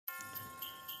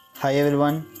Hi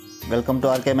everyone, welcome to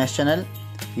RKMS channel.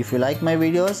 If you like my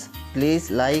videos, please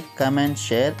like, comment,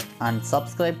 share and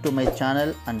subscribe to my channel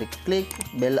and click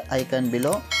bell icon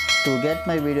below to get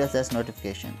my videos as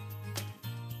notification.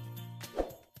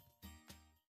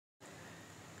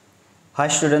 Hi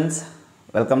students,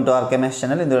 welcome to RKMS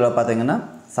channel. In this video,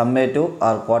 summative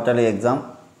or quarterly exam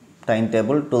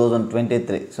timetable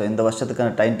 2023. So இந்த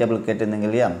வருஷத்துக்கான timetable கேட்டிருந்தீங்க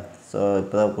இல்லையா? So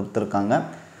இப்போதான் கொடுத்திருக்காங்க.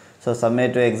 So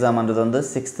summative exam அன்றது வந்து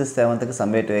 6th 7th க்கு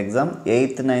summative exam,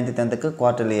 8th 9th 10th க்கு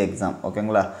quarterly exam.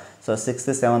 ஓகேங்களா? So 6th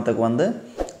 7th க்கு வந்து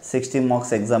 60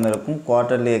 marks exam இருக்கும்.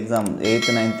 Quarterly exam 8th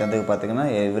 9th 10th க்கு பாத்தீங்கன்னா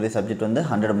every subject வந்து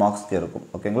 100 marks க்கு இருக்கும்.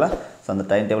 ஓகேங்களா? So அந்த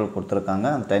timetable கொடுத்திருக்காங்க.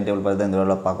 அந்த timetable பத்தி இந்த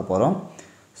வீடியோல பார்க்க போறோம்.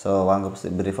 So வாங்க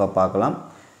பிரீஃபா பார்க்கலாம்.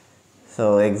 So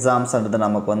exams அன்றது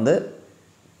நமக்கு வந்து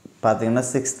பாத்தீங்கன்னா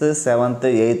 6th 7th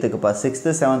 8th க்கு 6th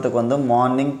 7th க்கு வந்து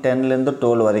மார்னிங் 10 ல இருந்து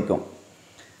 12 வரைக்கும்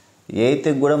 8th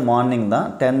கூட மார்னிங் தான்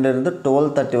 10 ல இருந்து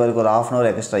 12:30 வரைக்கும் ஒரு half an hour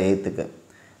extra 8th க்கு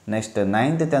நெக்ஸ்ட்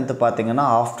 9th 10th பாத்தீங்கன்னா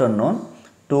ஆஃப்டர்நூன்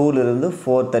 2 ல இருந்து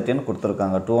 4:30 ன்னு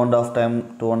கொடுத்திருக்காங்க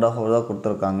 2.5 hour தான்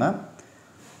கொடுத்திருக்காங்க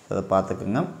அத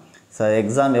பாத்துக்கங்க சோ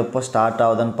எக்ஸாம் எப்போ ஸ்டார்ட்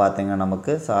ஆகுதுன்னு பாத்தீங்க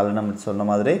நமக்கு சால நம்ம சொன்ன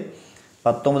மாதிரி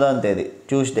 19ஆம் தேதி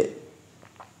டியூஸ்டே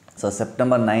So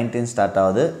September 19 start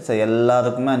ஆகுது சோ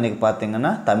எல்லாருக்குமே அன்னைக்கு பாத்தீங்கன்னா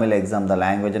தமிழ் எக்ஸாம் தான்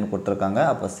லாங்குவேஜ் ன்னு கொடுத்திருக்காங்க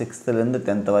அப்ப 6th ல இருந்து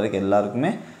 10th வரைக்கும்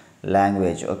எல்லாருக்குமே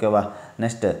லாங்குவேஜ் ஓகேவா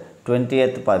நெக்ஸ்ட்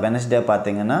 20th வெட்னஸ்டே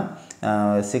பாத்தீங்கன்னா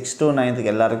 6 to 9th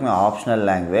க்கு எல்லாருக்குமே ஆப்ஷனல்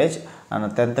லாங்குவேஜ் ஆனா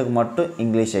 10th க்கு மட்டும்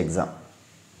இங்கிலீஷ் எக்ஸாம்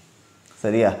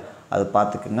சரியா அது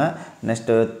பாத்துக்கங்க நெக்ஸ்ட்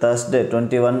Thursday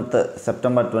 21th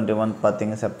September 21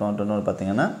 பாத்தீங்க September 21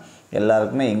 பாத்தீங்கன்னா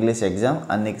எல்லாருக்குமே இங்கிலீஷ் எக்ஸாம்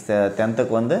அன்னைக்கு 10th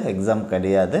க்கு வந்து எக்ஸாம்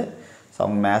கிடையாது So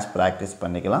maths practice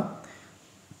பண்ணிக்கலாம்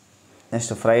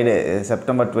next Friday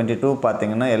September 22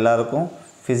 பாத்தீங்கன்னா எல்லாருக்கும்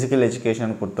physical education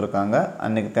கொடுத்திருக்காங்க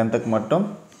அன்னைக்கு 10th க்கு மட்டும்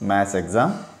maths exam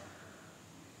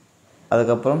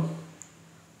அதுக்கு அப்புறம்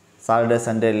Saturday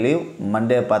Sunday leave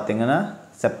Monday பாத்தீங்கன்னா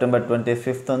September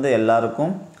 25th வந்து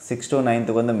எல்லாருக்கும் 6 to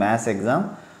 9th க்கு வந்து maths exam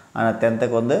ஆனா 10th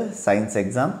க்கு வந்து science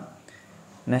exam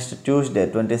next Tuesday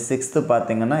 26th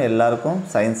பாத்தீங்கன்னா எல்லாருக்கும்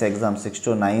science exam 6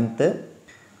 to 9th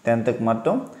 10th க்கு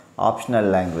மட்டும் optional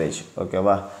language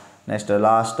ஓகேவா next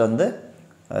last வந்து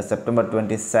September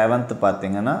 27th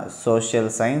பாத்தீங்கன்னா social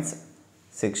science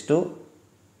 6 to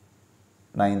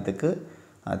 9th க்கு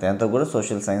 10th கூட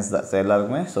social science தான் சோ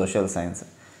எல்லாருக்குமே social science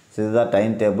சோ இதுதான்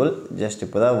டைம் டேபிள் ஜஸ்ட்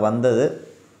இப்போதான் வந்தது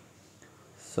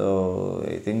சோ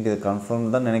ஐ திங்க் இது கன்ஃபார்ம்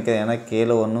தான் நினைக்கிறேன் ஏனா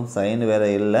கேல ஒண்ணும் சைன் வேற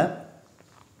இல்ல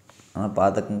ஆனா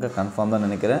பாத்துக்கங்க கன்ஃபார்ம் தான்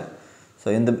நினைக்கிறேன் So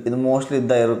இது மோஸ்ட்லி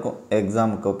இதான் இருக்கும்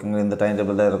எக்ஸாம்க்கு ஓகேங்களா இந்த டைம்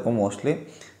டேபிள் தான் இருக்கும் மோஸ்ட்லி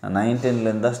 19 ல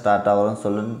இருந்து ஸ்டார்ட் ஆகும்னு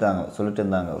சொல்லிட்டு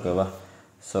இருந்தாங்க ஓகேவா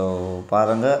சோ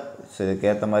பாருங்க சோ இதுக்கு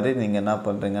ஏத்த மாதிரி நீங்க என்ன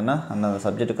பண்றீங்கன்னா அந்த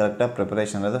சப்ஜெக்ட் கரெக்ட்டா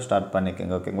பிரிபரேஷன்ல ஸ்டார்ட்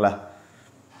பண்ணிக்கங்க ஓகேங்களா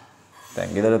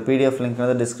Thank you இதோட PDF லிங்க்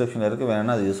வந்து டிஸ்கிரிப்ஷன்ல இருக்கு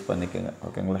வேணும்னா அதை யூஸ் பண்ணிக்கங்க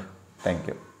ஓகேங்களா Thank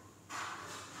you